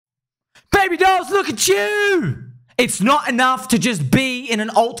Baby dolls, look at you. It's not enough to just be in an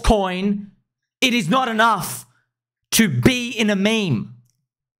altcoin. It is not enough to be in a meme.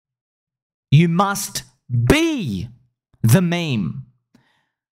 You must be the meme.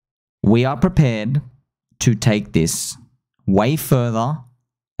 We are prepared to take this way further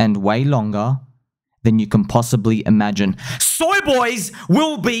and way longer than you can possibly imagine. Soy boys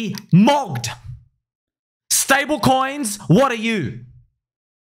will be mogged. Stable coins, what are you?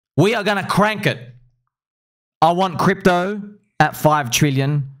 We are going to crank it. I want crypto at 5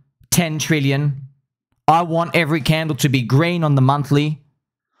 trillion, 10 trillion. I want every candle to be green on the monthly.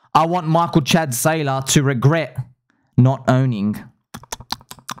 I want Michael Chad Saylor to regret not owning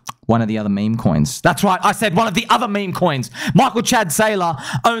one of the other meme coins. That's right, I said one of the other meme coins. Michael Chad Saylor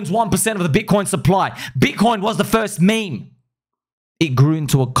owns 1% of the Bitcoin supply. Bitcoin was the first meme. It grew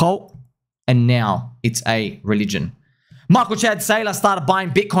into a cult, and now it's a religion. Michael Chad Saylor started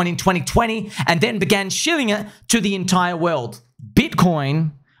buying Bitcoin in 2020 and then began shilling it to the entire world.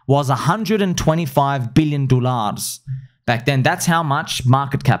 Bitcoin was $125 billion back then. That's how much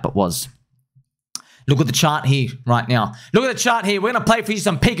market cap it was. Look at the chart here right now. Look at the chart here. We're going to play for you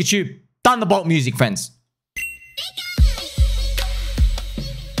some Pikachu Thunderbolt music, friends.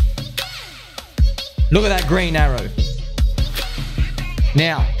 Look at that green arrow.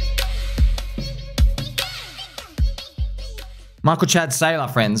 Now, Michael Chad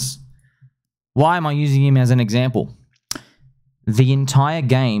Saylor, friends. Why am I using him as an example? The entire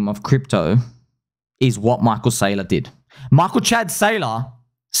game of crypto is what Michael Saylor did. Michael Chad Saylor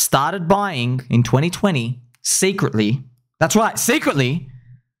started buying in 2020 secretly, that's right, secretly,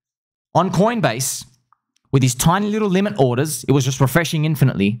 on Coinbase with his tiny little limit orders. It was just refreshing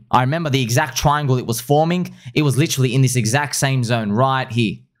infinitely. I remember the exact triangle it was forming. It was literally in this exact same zone right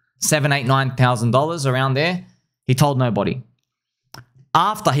here. $7,000, $8,000, $9,000 around there. He told nobody.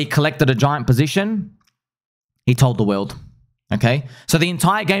 After he collected a giant position, he told the world. Okay, so the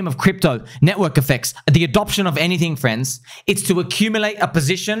entire game of crypto, network effects, the adoption of anything, friends, it's to accumulate a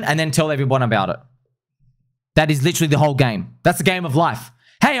position and then tell everyone about it. That is literally the whole game. That's the game of life.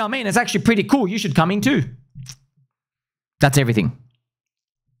 Hey, I mean, it's actually pretty cool. You should come in too. That's everything.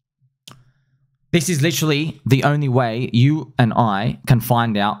 This is literally the only way you and I can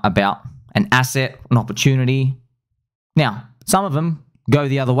find out about an asset, an opportunity. Now, some of them go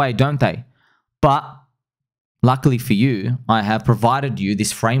the other way, don't they? But luckily for you, I have provided you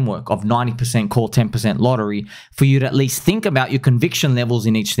this framework of 90% call, 10% lottery for you to at least think about your conviction levels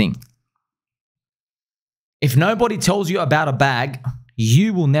in each thing. If nobody tells you about a bag,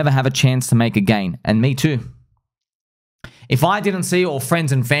 you will never have a chance to make a gain. And me too. If I didn't see all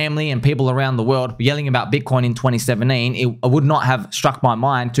friends and family and people around the world yelling about Bitcoin in 2017, it would not have struck my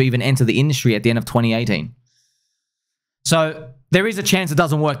mind to even enter the industry at the end of 2018. So there is a chance it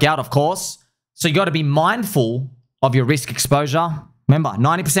doesn't work out, of course. So you got to be mindful of your risk exposure. Remember,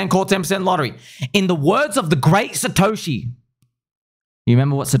 90% call, 10% lottery. In the words of the great Satoshi, you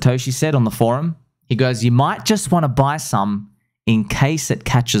remember what Satoshi said on the forum? He goes, you might just want to buy some in case it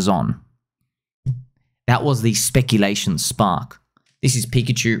catches on. That was the speculation spark. This is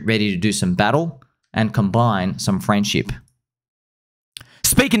Pikachu ready to do some battle and combine some friendship.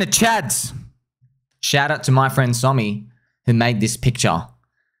 Speaking of Chads, shout out to my friend Sommi who made this picture.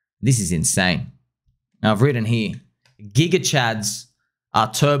 This is insane. Now I've written here, Giga Chads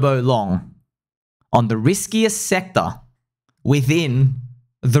are turbo long on the riskiest sector within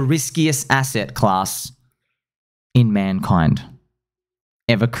the riskiest asset class in mankind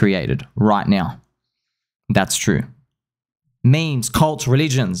ever created right now. That's true. Memes, cults,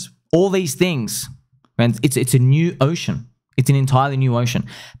 religions, all these things, friends, it's a new ocean. It's an entirely new ocean.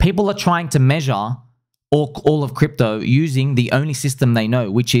 People are trying to measure all of crypto using the only system they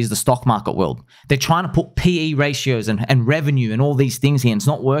know, which is the stock market world. They're trying to put PE ratios and revenue and all these things here, and it's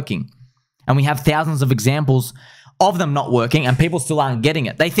not working. And we have thousands of examples of them not working, and people still aren't getting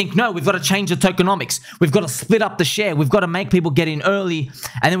it. They think, no, we've got to change the tokenomics. We've got to split up the share. We've got to make people get in early,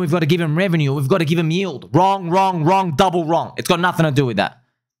 and then we've got to give them revenue. We've got to give them yield. Wrong, wrong, wrong, double wrong. It's got nothing to do with that.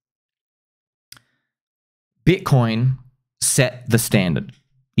 Bitcoin set the standard.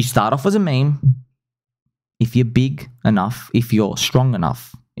 You start off as a meme. If you're big enough, if you're strong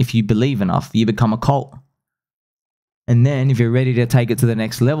enough, if you believe enough, you become a cult. And then if you're ready to take it to the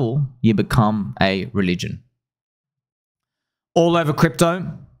next level, you become a religion. All over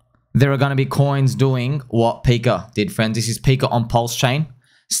crypto, there are going to be coins doing what Pika did, friends. This is Pika on PulseChain,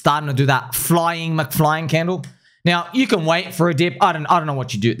 starting to do that flying McFlying candle. Now, you can wait for a dip. I don't know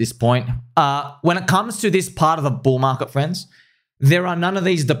what you do at this point. When it comes to this part of the bull market, friends, there are none of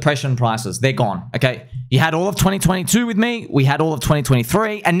these depression prices. They're gone, okay? You had all of 2022 with me. We had all of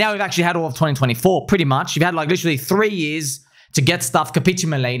 2023. And now we've actually had all of 2024, pretty much. You've had like literally 3 years to get stuff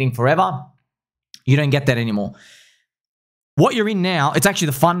capitulating forever. You don't get that anymore. What you're in now, it's actually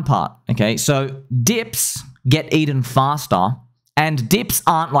the fun part, okay? So dips get eaten faster, and dips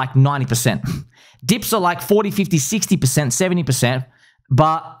aren't like 90%. Dips are like 40, 50, 60%, 70%,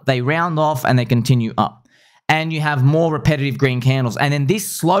 but they round off and they continue up. And you have more repetitive green candles. And then this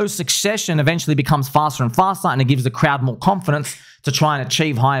slow succession eventually becomes faster and faster, and it gives the crowd more confidence to try and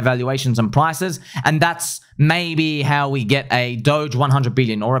achieve higher valuations and prices. And that's maybe how we get a Doge 100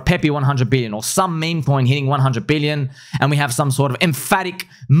 billion or a Pepe 100 billion or some meme coin hitting 100 billion. And we have some sort of emphatic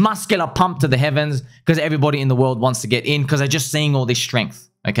muscular pump to the heavens because everybody in the world wants to get in because they're just seeing all this strength.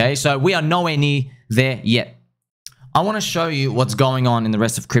 Okay, so we are nowhere near there yet. I want to show you what's going on in the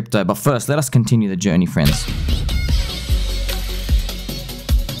rest of crypto, but first, let us continue the journey, friends.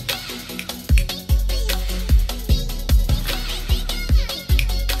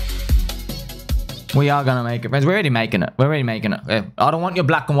 We are going to make it, friends. We're already making it. We're already making it. I don't want your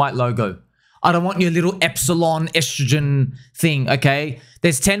black and white logo. I don't want your little epsilon estrogen thing, okay?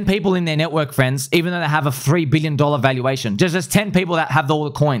 There's 10 people in their network, friends, even though they have a $3 billion valuation. There's 10 people that have all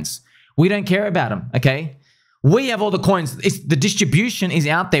the coins. We don't care about them, okay? We have all the coins. The distribution is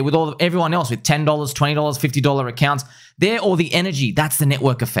out there with everyone else with $10, $20, $50 accounts. They're all the energy. That's the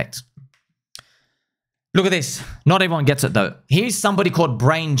network effect. Look at this. Not everyone gets it though. Here's somebody called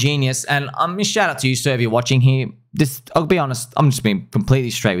Brain Genius, and shout out to you, sir, if you're watching here. I'll be honest. I'm just being completely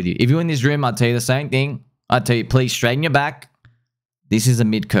straight with you. If you're in this room, I'd tell you the same thing. I'd tell you, please straighten your back. This is a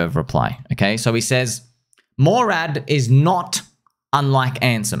mid-curve reply. Okay, so he says, Morad is not unlike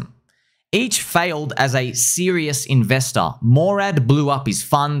Ansem. Each failed as a serious investor. Morad blew up his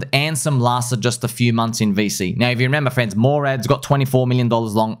fund. Ansem lasted just a few months in VC. Now, if you remember, friends, Morad's got $24 million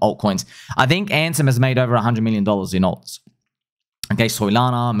long altcoins. I think Ansem has made over $100 million in alts. Okay,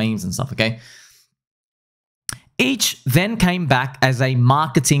 Solana, memes and stuff, okay? Each then came back as a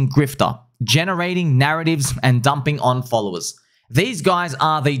marketing grifter, generating narratives and dumping on followers. These guys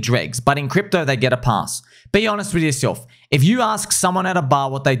are the dregs, but in crypto, they get a pass. Be honest with yourself. If you ask someone at a bar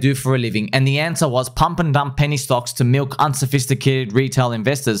what they do for a living and the answer was pump and dump penny stocks to milk unsophisticated retail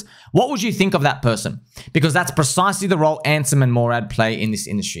investors, what would you think of that person? Because that's precisely the role Ansem and Morad play in this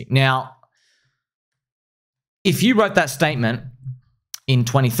industry. Now, if you wrote that statement in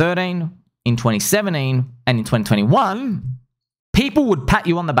 2013, in 2017, and in 2021, people would pat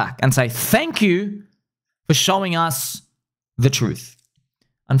you on the back and say, thank you for showing us the truth.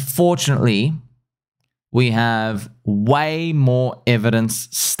 Unfortunately, we have way more evidence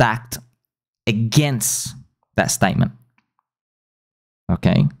stacked against that statement.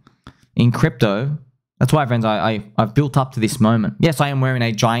 Okay? In crypto, that's why, friends, I've built up to this moment. Yes, I am wearing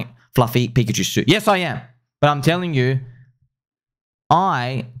a giant, fluffy Pikachu suit. Yes, I am. But I'm telling you,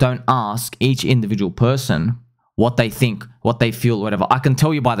 I don't ask each individual person what they think, what they feel, whatever. I can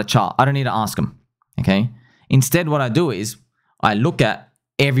tell you by the chart. I don't need to ask them. Okay? Instead, what I do is I look at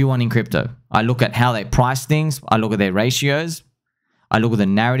everyone in crypto. I look at how they price things. I look at their ratios. I look at the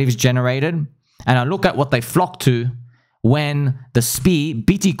narratives generated. And I look at what they flock to when the SPI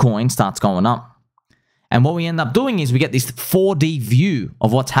Bitcoin starts going up. And what we end up doing is we get this 4D view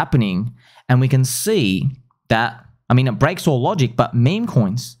of what's happening. And we can see that, I mean, it breaks all logic, but meme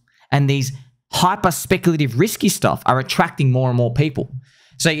coins and these hyper speculative risky stuff are attracting more and more people.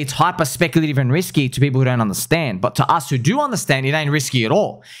 So it's hyper speculative and risky to people who don't understand. But to us who do understand, it ain't risky at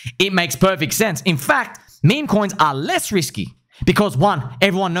all. It makes perfect sense. In fact, meme coins are less risky because one,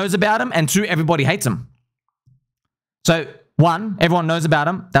 everyone knows about them, and two, everybody hates them. So one, everyone knows about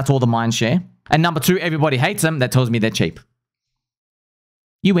them. That's all the mind share. And number two, everybody hates them. That tells me they're cheap.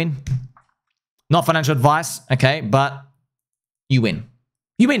 You win. Not financial advice, okay? But you win.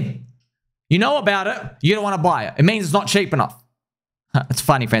 You win. You know about it. You don't want to buy it. It means it's not cheap enough. It's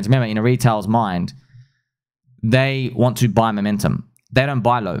funny, friends. Remember, in a retailer's mind, they want to buy momentum. They don't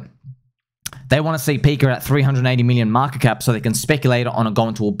buy low. They want to see Pika at 380 million market cap so they can speculate on it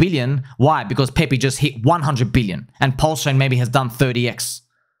going to $1 billion. Why? Because Pepe just hit 100 billion and PulseChain maybe has done 30x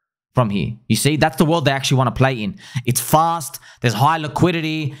from here. You see, that's the world they actually want to play in. It's fast. There's high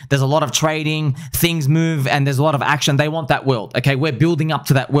liquidity. There's a lot of trading. Things move and there's a lot of action. They want that world. Okay, we're building up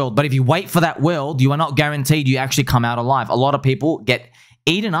to that world. But if you wait for that world, you are not guaranteed you actually come out alive. A lot of people get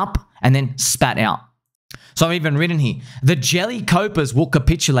eaten up and then spat out. So I've even written here, the jelly copers will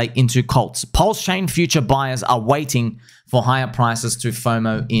capitulate into cults. PulseChain future buyers are waiting for higher prices to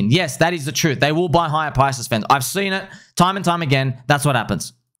FOMO in. Yes, that is the truth. They will buy higher prices, friends. I've seen it time and time again. That's what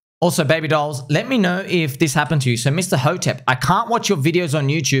happens. Also, baby dolls, let me know if this happened to you. So, Mr. Hotep, I can't watch your videos on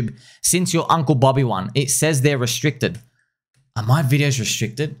YouTube since your Uncle Bobby one. It says they're restricted. Are my videos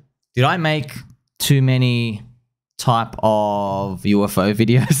restricted? Did I make too many type of UFO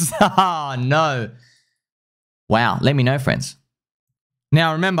videos? Oh, no. Wow. Let me know, friends.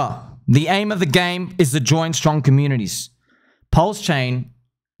 Now, remember, the aim of the game is to join strong communities. PulseChain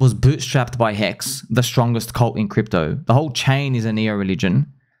was bootstrapped by Hex, the strongest cult in crypto. The whole chain is a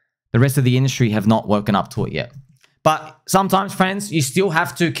neo-religion. The rest of the industry have not woken up to it yet. But sometimes, friends, you still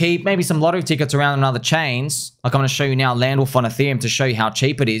have to keep maybe some lottery tickets around in other chains. Like I'm going to show you now Landwolf on Ethereum to show you how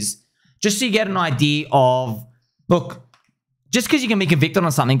cheap it is. Just so you get an idea of, look, just because you can be convicted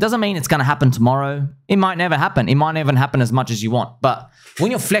on something doesn't mean it's going to happen tomorrow. It might never happen. It might never happen as much as you want. But when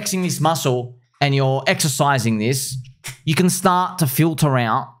you're flexing this muscle and you're exercising this, you can start to filter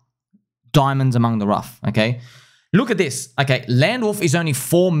out diamonds among the rough, okay? Look at this. Okay, Landwolf is only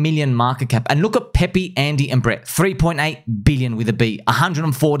 4 million market cap. And look at Pepe, Andy, and Brett. 3.8 billion with a B.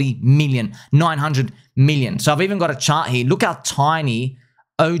 140 million. 900 million. So I've even got a chart here. Look how tiny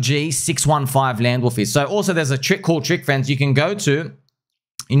OG 615 Landwolf is. So also there's a cool trick, friends. You can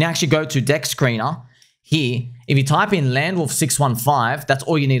actually go to Deck Screener here. If you type in Landwolf 615, that's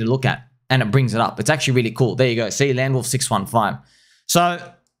all you need to look at. And it brings it up. It's actually really cool. There you go. See, Landwolf 615.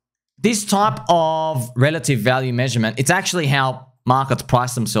 So this type of relative value measurement, it's actually how markets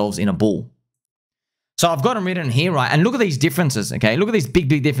price themselves in a bull. So I've got them written here, right? And look at these differences, okay? Look at these big,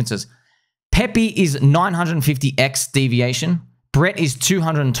 big differences. Pepe is 950x deviation. Brett is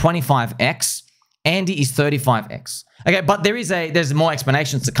 225x. Andy is 35x. Okay, but there's more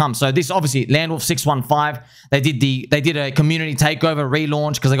explanations to come. So this obviously Landwolf 615, they did a community takeover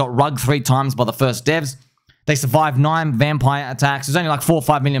relaunch because they got rugged 3 times by the first devs. They survived 9 vampire attacks. There's only like 4 or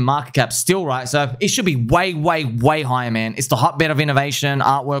 5 million market cap still, right? So it should be way, way, way higher, man. It's the hotbed of innovation,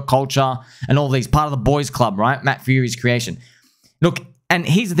 artwork, culture, and all these. Part of the boys club, right? Matt Fury's creation. Look, and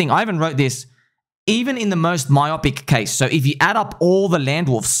here's the thing. I even wrote this. Even in the most myopic case, so if you add up all the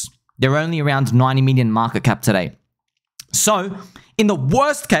Landwolfs, they're only around 90 million market cap today. So in the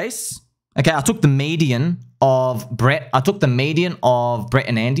worst case, okay, I took the median of Brett. I took the median of Brett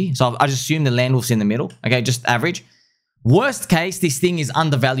and Andy. So I just assume the Landwolf's in the middle. Okay, just average. Worst case, this thing is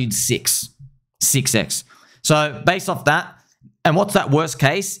undervalued 6x. So based off that, and what's that worst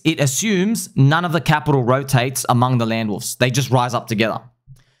case? It assumes none of the capital rotates among the Landwolfs. They just rise up together.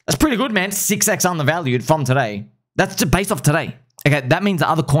 That's pretty good, man. 6x undervalued from today. That's just based off today. Okay, that means the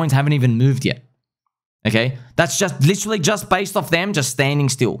other coins haven't even moved yet. Okay, that's just literally just based off them just standing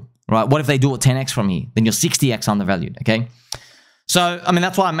still. Right? What if they do it 10x from here? Then you're 60x undervalued, okay? So, I mean,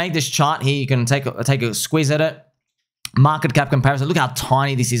 that's why I made this chart here. You can take a squeeze at it. Market cap comparison. Look how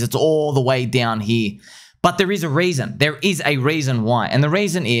tiny this is. It's all the way down here. But there is a reason. There is a reason why. And the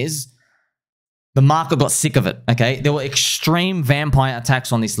reason is the market got sick of it, okay? There were extreme vampire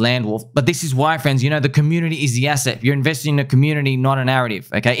attacks on this Landwolf. But this is why, friends, you know, the community is the asset. You're investing in a community, not a narrative,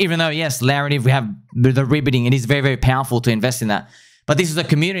 okay? Even though, yes, narrative, we have the rebooting. It is very, very powerful to invest in that. But this is a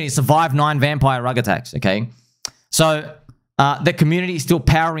community that survived 9 vampire rug attacks, okay? So the community is still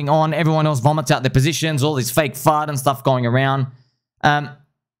powering on. Everyone else vomits out their positions, all this fake FUD and stuff going around.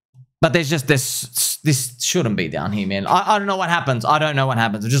 But there's just this shouldn't be down here, man. I don't know what happens. I don't know what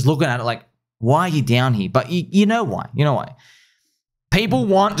happens. I'm just looking at it like, why are you down here? But you know why. You know why. People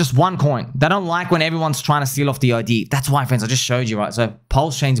want just one coin. They don't like when everyone's trying to steal off the ID. That's why, friends, I just showed you, right? So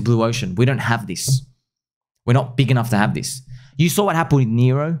PulseChain's blue ocean. We don't have this. We're not big enough to have this. You saw what happened with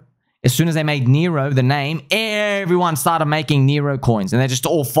Nero. As soon as they made Nero the name, everyone started making Nero coins. And they're just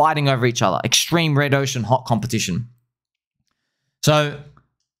all fighting over each other. Extreme red ocean hot competition. So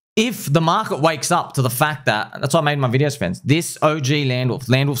if the market wakes up to the fact that, that's why I made my videos, friends. This OG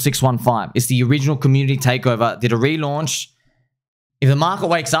Landwolf 615, it's the original community takeover, did a relaunch. If the market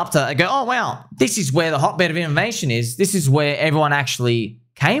wakes up to it, go, oh, wow, this is where the hotbed of innovation is. This is where everyone actually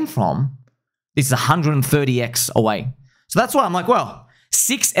came from. This is 130x away. So that's why I'm like, well,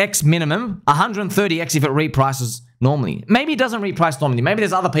 6x minimum, 130x if it reprices normally. Maybe it doesn't reprice normally. Maybe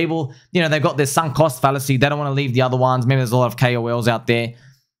there's other people, you know, they've got this sunk cost fallacy. They don't want to leave the other ones. Maybe there's a lot of KOLs out there.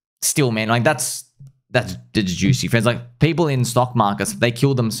 Still, man, like that's juicy, friends. Like people in stock markets, they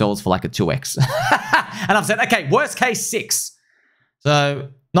kill themselves for like a 2x. And I've said, okay, worst case 6.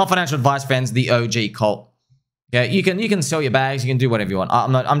 So not financial advice, friends, the OG cult. Yeah, you can sell your bags, you can do whatever you want.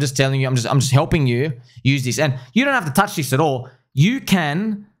 I'm just telling you, I'm just helping you use this. And you don't have to touch this at all. You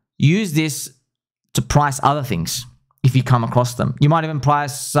can use this to price other things if you come across them. You might even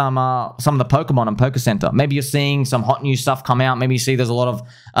price some of the Pokemon on Poke Center. Maybe you're seeing some hot new stuff come out. Maybe you see there's a lot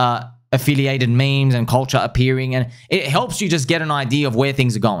of affiliated memes and culture appearing, and it helps you just get an idea of where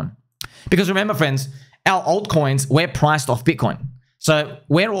things are going. Because remember, friends, our altcoins, we're priced off Bitcoin. So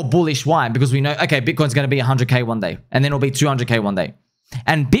we're all bullish. Why? Because we know, okay, Bitcoin's going to be 100K one day, and then it'll be 200K one day.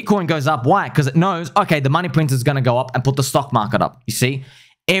 And Bitcoin goes up. Why? Because it knows, okay, the money printer is going to go up and put the stock market up. You see,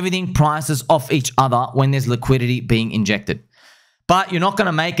 everything prices off each other when there's liquidity being injected. But you're not going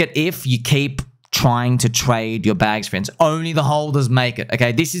to make it if you keep trying to trade your bags, friends. Only the holders make it.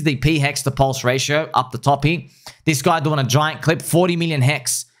 Okay, this is the P hex to pulse ratio up the top here. This guy doing a giant clip, 40 million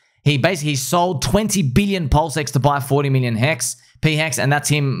hex. He sold 20 billion pulse hex to buy 40 million hex, P hex, and that's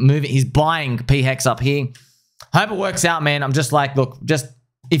him moving. He's buying P hex up here. Hope it works out, man. I'm just like, look, just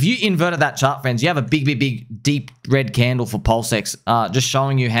if you inverted that chart, friends, you have a big, deep red candle for pulse hex, just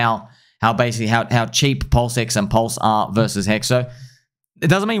showing you how cheap pulse hex and pulse are versus hex. So it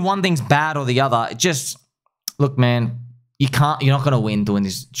doesn't mean one thing's bad or the other. It just, look, man, you're not going to win doing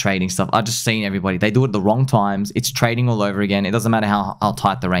this trading stuff. I've just seen everybody. They do it at the wrong times. It's trading all over again. It doesn't matter how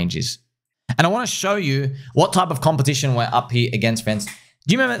tight the range is. And I want to show you what type of competition we're up here against, friends.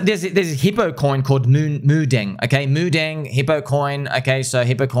 Do you remember there's a Hippo coin called Moodeng? Okay, Moodeng, Hippo coin. Okay, so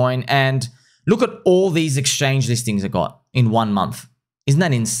Hippo coin. And look at all these exchange listings I got in 1 month. Isn't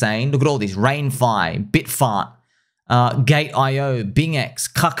that insane? Look at all these. RainFi, Bitfart, Gate.io,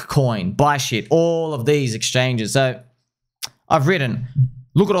 BingX, Cuckcoin, BuyShit, all of these exchanges. So I've written,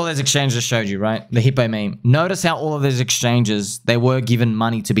 look at all those exchanges I showed you, right? The Hippo meme. Notice how all of those exchanges, they were given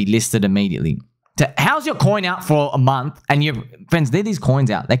money to be listed immediately. How's your coin out for a month? And your friends, they're these coins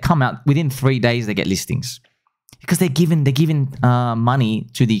out. They come out within 3 days, they get listings. Because they're given money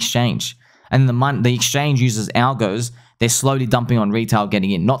to the exchange. And the exchange uses algos. They're slowly dumping on retail,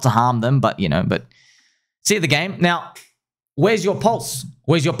 getting in. Not to harm them, but, you know, but see the game. Now, where's your pulse?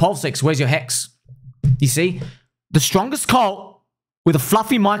 Where's your pulse hex? Where's your hex? You see? The strongest cult with a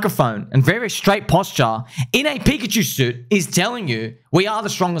fluffy microphone and very straight posture in a Pikachu suit is telling you we are the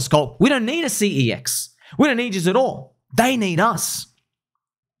strongest cult. We don't need a CEX. We don't need you at all. They need us.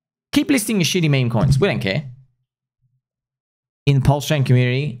 Keep listing your shitty meme coins. We don't care. In the PulseChain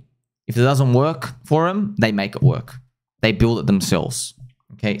community, if it doesn't work for them, they make it work. They build it themselves.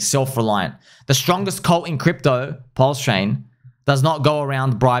 Okay, self-reliant. The strongest cult in crypto, PulseChain, does not go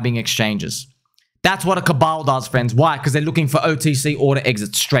around bribing exchanges. That's what a cabal does, friends. Why? Because they're looking for OTC order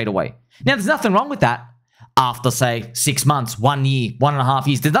exits straight away. Now, there's nothing wrong with that. After, say, 6 months, 1 year, 1.5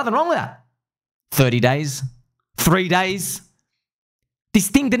 years, there's nothing wrong with that. 30 days, 3 days. This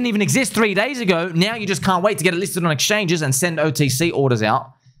thing didn't even exist 3 days ago. Now you just can't wait to get it listed on exchanges and send OTC orders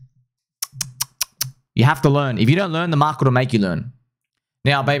out. You have to learn. If you don't learn, the market will make you learn.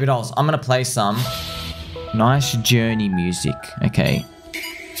 Now, baby dolls, I'm going to play some nice journey music, okay?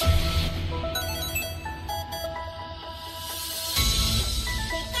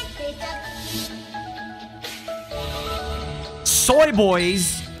 Soy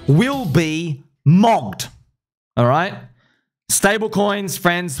boys will be mogged. All right? Stable coins,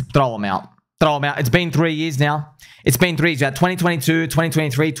 friends, throw them out. Throw them out. It's been 3 years now. It's been 3 years. 2022,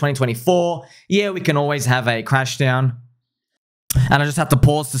 2023, 2024. Yeah, we can always have a crash down. And I just have to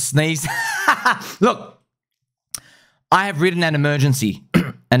pause to sneeze. Look, I have written an emergency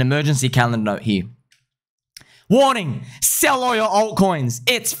calendar note here. Warning, sell all your altcoins.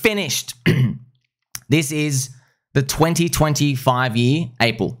 It's finished. This is the 2025 year,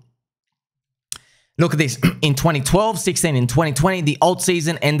 April. Look at this. In 2012, 16, and 2020, the alt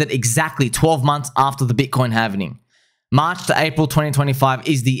season ended exactly 12 months after the Bitcoin halving. March to April 2025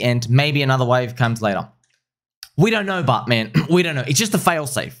 is the end. Maybe another wave comes later. We don't know, but man, we don't know. It's just a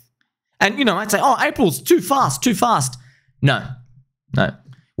fail-safe. And, you know, I'd say, oh, April's too fast, too fast. No, no.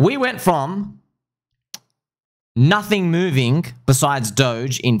 We went from nothing moving besides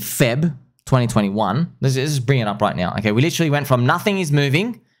Doge in Feb 2021. Let's just bring it up right now. Okay, we literally went from nothing is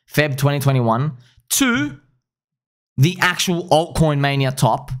moving, Feb 2021, to the actual altcoin mania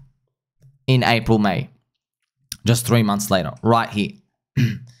top in April, May. Just 3 months later, right here.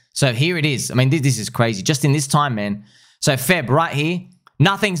 So here it is. I mean, this is crazy. Just in this time, man. So Feb, right here,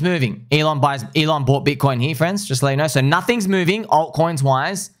 nothing's moving. Elon bought Bitcoin here, friends, just to let you know. So nothing's moving, altcoins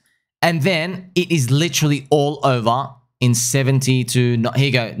wise. And then it is literally all over in 70 to, here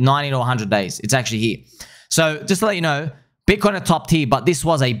you go, 90 to 100 days. It's actually here. So just to let you know, Bitcoin at top tier, but this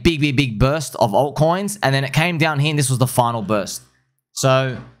was a big burst of altcoins. And then it came down here and this was the final burst.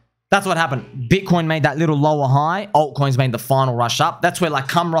 So that's what happened. Bitcoin made that little lower high. Altcoins made the final rush up. That's where like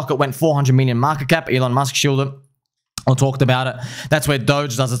Cum Rocket went 400 million market cap. Elon Musk shielded or talked about it. That's where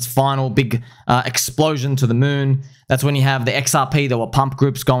Doge does its final big explosion to the moon. That's when you have the XRP. There were pump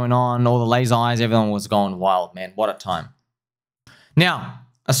groups going on. All the laser eyes. Everyone was going wild, man. What a time. Now,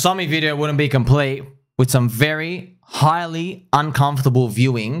 a Sommi video wouldn't be complete with some very highly uncomfortable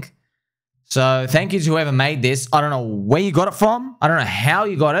viewing. So thank you to whoever made this. I don't know where you got it from. I don't know how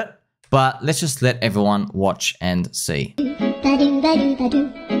you got it, but let's just let everyone watch and see. We're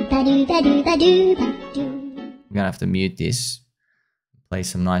gonna have to mute this. Play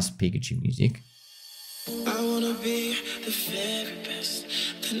some nice Pikachu music. I wanna be the very best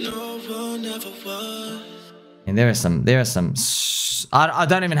that no one ever was. And there are some. I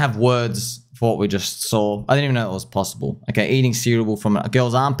don't even have words for what we just saw. I didn't even know it was possible. Okay, eating cereal from a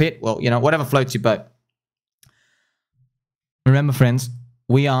girl's armpit. Well, you know, whatever floats your boat. Remember, friends,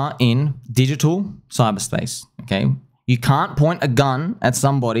 we are in digital cyberspace. Okay, you can't point a gun at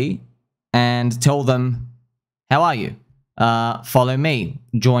somebody and tell them, "How are you? Follow me,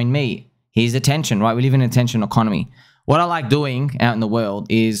 join me." Here's attention, right? We live in an attention economy. What I like doing out in the world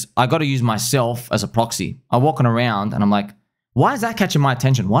is I got to use myself as a proxy. I'm walking around and I'm like, why is that catching my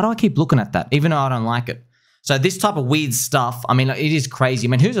attention? Why do I keep looking at that, even though I don't like it? So this type of weird stuff, I mean, it is crazy. I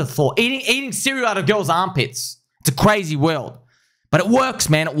mean, who's a thought? Eating cereal out of girls' armpits. It's a crazy world. But it works,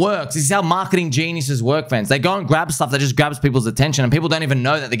 man. It works. This is how marketing geniuses work, friends. They go and grab stuff that just grabs people's attention, and people don't even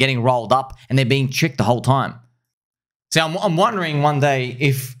know that they're getting rolled up and they're being tricked the whole time. See, I'm wondering one day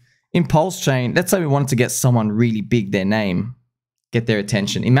if in PulseChain, let's say we wanted to get someone really big, their name, get their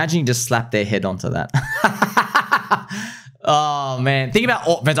attention. Imagine you just slap their head onto that. Oh, man. Think about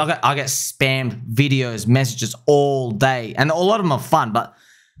all, friends, I get spammed videos, messages all day. And a lot of them are fun, but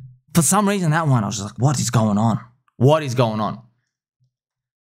for some reason, that one, I was just like, what is going on? What is going on?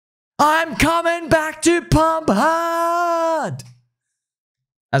 I'm coming back to pump hard.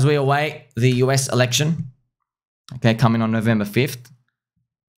 As we await the US election, okay, coming on November 5th,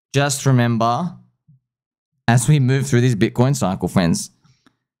 just remember, as we move through this Bitcoin cycle, friends,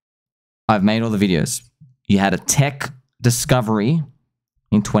 I've made all the videos. You had a tech discovery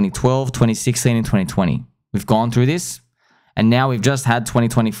in 2012, 2016, and 2020. We've gone through this, and now we've just had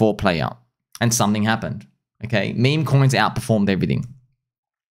 2024 play out, and something happened. Okay, meme coins outperformed everything.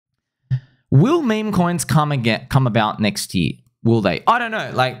 Will meme coins come about next year? Will they? I don't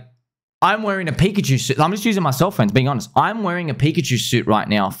know. Like, I'm wearing a Pikachu suit. I'm just using myself, friends, being honest. I'm wearing a Pikachu suit right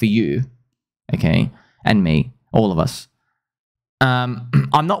now for you, okay, and me, all of us. I'm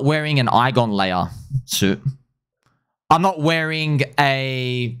not wearing an Igon layer suit. I'm not wearing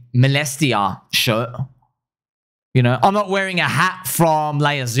a Molestia shirt. You know, I'm not wearing a hat from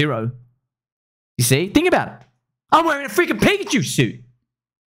Layer Zero. You see? Think about it. I'm wearing a freaking Pikachu suit.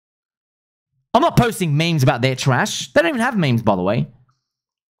 I'm not posting memes about their trash. They don't even have memes, by the way.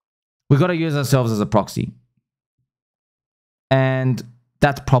 We've got to use ourselves as a proxy. And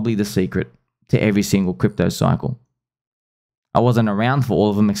that's probably the secret to every single crypto cycle. I wasn't around for all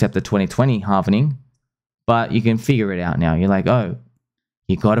of them except the 2020 halvening. But you can figure it out now. You're like, oh,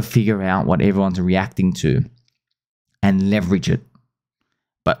 you got to figure out what everyone's reacting to and leverage it.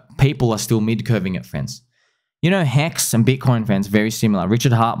 But people are still mid-curving it, friends. You know, Hex and Bitcoin, friends, very similar.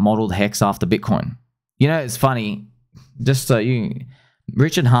 Richard Hart modeled Hex after Bitcoin. You know, it's funny. Just so you...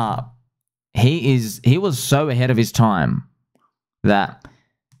 Richard Hart, he was so ahead of his time that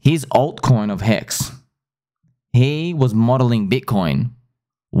his altcoin of Hex, he was modeling Bitcoin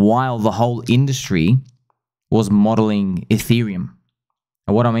while the whole industry was modeling Ethereum.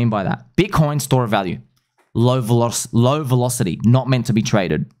 And what I mean by that, Bitcoin, store of value, low velocity, not meant to be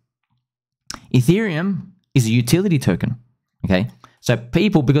traded. Ethereum is a utility token, okay? So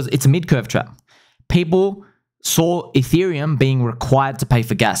people, because it's a mid-curve trap, people saw Ethereum being required to pay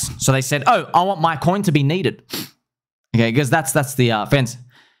for gas. So they said, oh, I want my coin to be needed. Okay, because that's the, friends,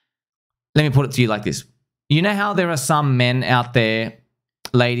 let me put it to you like this. You know how there are some men out there,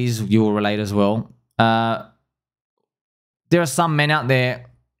 ladies, you will relate as well, there are some men out there,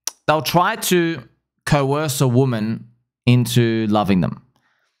 they'll try to coerce a woman into loving them.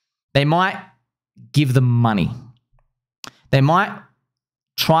 They might give them money. They might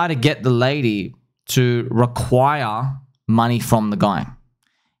try to get the lady to require money from the guy.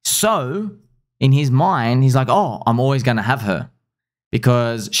 So, in his mind, he's like, oh, I'm always going to have her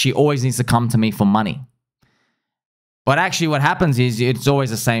because she always needs to come to me for money. But actually what happens is it's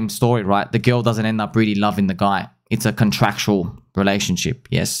always the same story, right? The girl doesn't end up really loving the guy. It's a contractual relationship,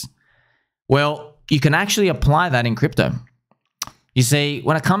 yes. Well, you can actually apply that in crypto. You see,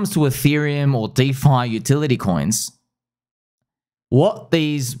 when it comes to Ethereum or DeFi utility coins, what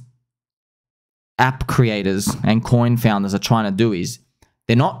these app creators and coin founders are trying to do is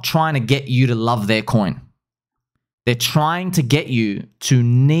they're not trying to get you to love their coin. They're trying to get you to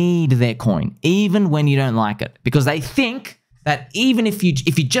need their coin, even when you don't like it, because they think that even if you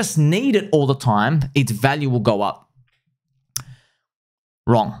just need it all the time, its value will go up.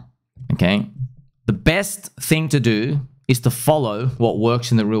 Wrong. Okay? The best thing to do is to follow what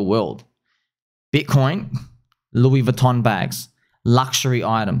works in the real world. Bitcoin, Louis Vuitton bags, luxury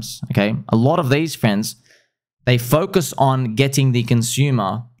items. Okay? A lot of these, friends, they focus on getting the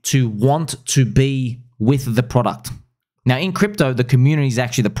consumer to want to be with the product. Now, in crypto, the community is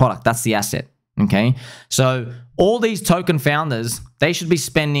actually the product. That's the asset. Okay? So all these token founders, they should be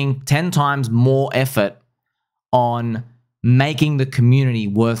spending 10 times more effort on making the community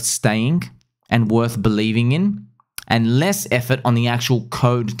worth staying and worth believing in, and less effort on the actual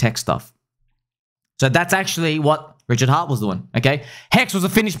code tech stuff. So that's actually what Richard Hart was doing, okay? Hex was a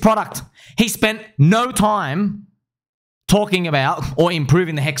finished product. He spent no time talking about or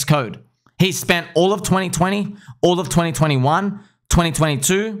improving the Hex code. He spent all of 2020, all of 2021,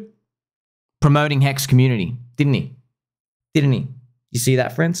 2022 promoting Hex community, didn't he? Didn't he? You see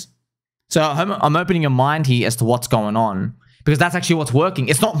that, friends? So I'm opening your mind here as to what's going on, because that's actually what's working.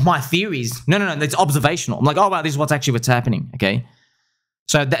 It's not my theories. No, it's observational. I'm like, oh, wow, this is what's happening, okay?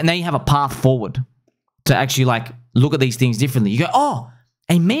 So now you have a path forward to actually like look at these things differently. You go, oh,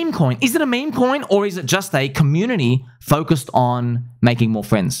 a meme coin. Is it a meme coin, or is it just a community focused on making more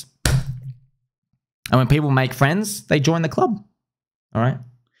friends? And when people make friends, they join the club, all right?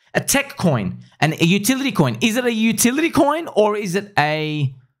 A tech coin and a utility coin. Is it a utility coin, or is it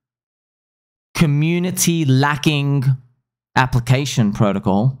a community lacking application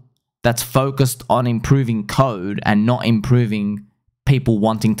protocol that's focused on improving code and not improving people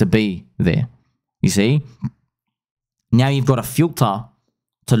wanting to be there? You see? Now you've got a filter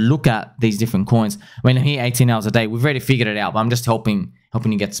to look at these different coins. When I'm here 18 hours a day, we've already figured it out, but I'm just helping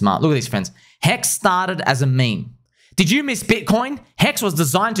you get smart. Look at these, friends. Hex started as a meme. Did you miss Bitcoin? Hex was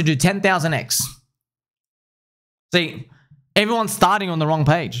designed to do 10,000x. See, everyone's starting on the wrong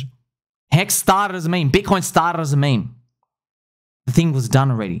page. Hex started as a meme. Bitcoin started as a meme. The thing was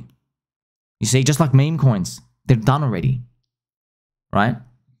done already. You see, just like meme coins, they're done already, right?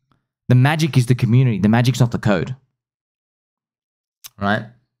 The magic is the community. The magic's not the code, right?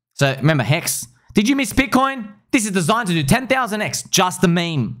 So remember, Hex. Did you miss Bitcoin? This is designed to do 10,000x. Just a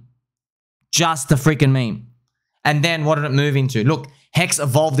meme. Just a freaking meme. And then what did it move into? Look, Hex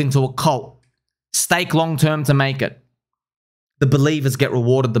evolved into a cult. Stake long term to make it. The believers get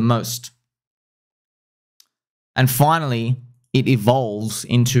rewarded the most. And finally, it evolves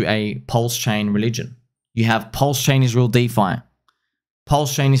into a PulseChain religion. You have PulseChain is real DeFi.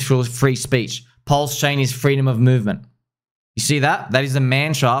 PulseChain is free speech. PulseChain is freedom of movement. You see that? That is the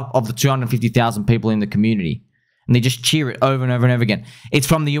mantra of the 250,000 people in the community. And they just cheer it over and over and over again. It's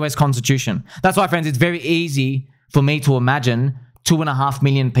from the US Constitution. That's why, friends, it's very easy for me to imagine 2.5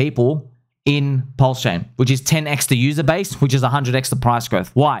 million people in PulseChain, which is 10x the user base, which is 100x the price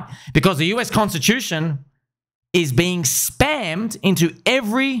growth. Why? Because the US Constitution is being spammed into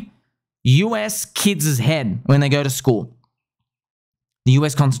every US kid's head when they go to school. The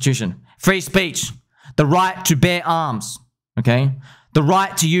US Constitution. Free speech. The right to bear arms. Okay? The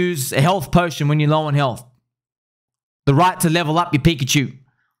right to use a health potion when you're low on health. The right to level up your Pikachu.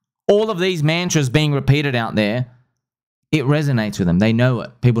 All of these mantras being repeated out there, it resonates with them. They know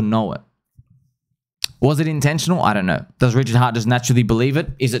it. People know it. Was it intentional? I don't know. Does Richard Hart just naturally believe it?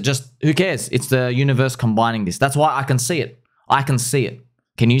 Is it just, who cares? It's the universe combining this. That's why I can see it. I can see it.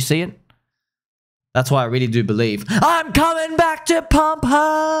 Can you see it? That's why I really do believe. I'm coming back to pump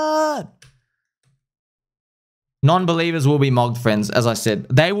hard. Non-believers will be mogged, friends. As I said,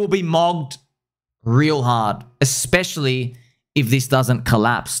 they will be mogged real hard, especially if this doesn't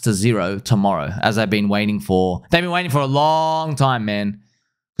collapse to zero tomorrow, as they've been waiting for. They've been waiting for a long time, man.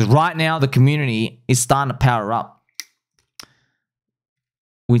 Because right now, the community is starting to power up.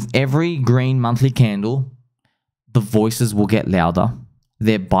 With every green monthly candle, the voices will get louder.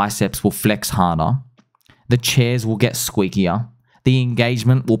 Their biceps will flex harder. The chairs will get squeakier. The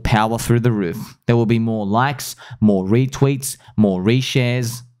engagement will power through the roof. There will be more likes, more retweets, more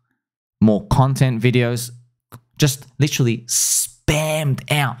reshares, more content videos. Just literally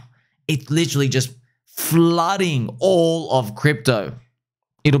spammed out. It's literally just flooding all of crypto.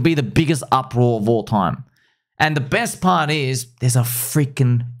 It'll be the biggest uproar of all time. And the best part is there's a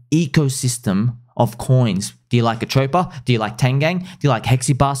freaking ecosystem of coins. Do you like a Chopa? Do you like Tangang? Do you like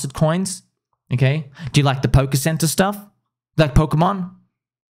Hexy Bastard coins? Okay. Do you like the Poker Center stuff? Like Pokemon?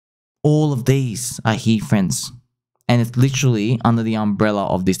 All of these are here, friends. And it's literally under the umbrella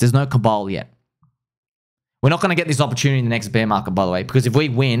of this. There's no cabal yet. We're not going to get this opportunity in the next bear market, by the way, because if we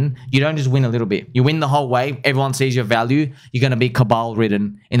win, you don't just win a little bit. You win the whole way. Everyone sees your value. You're going to be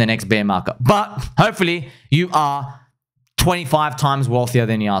cabal-ridden in the next bear market. But hopefully, you are 25 times wealthier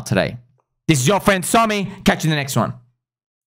than you are today. This is your friend Sommi. Catch you in the next one.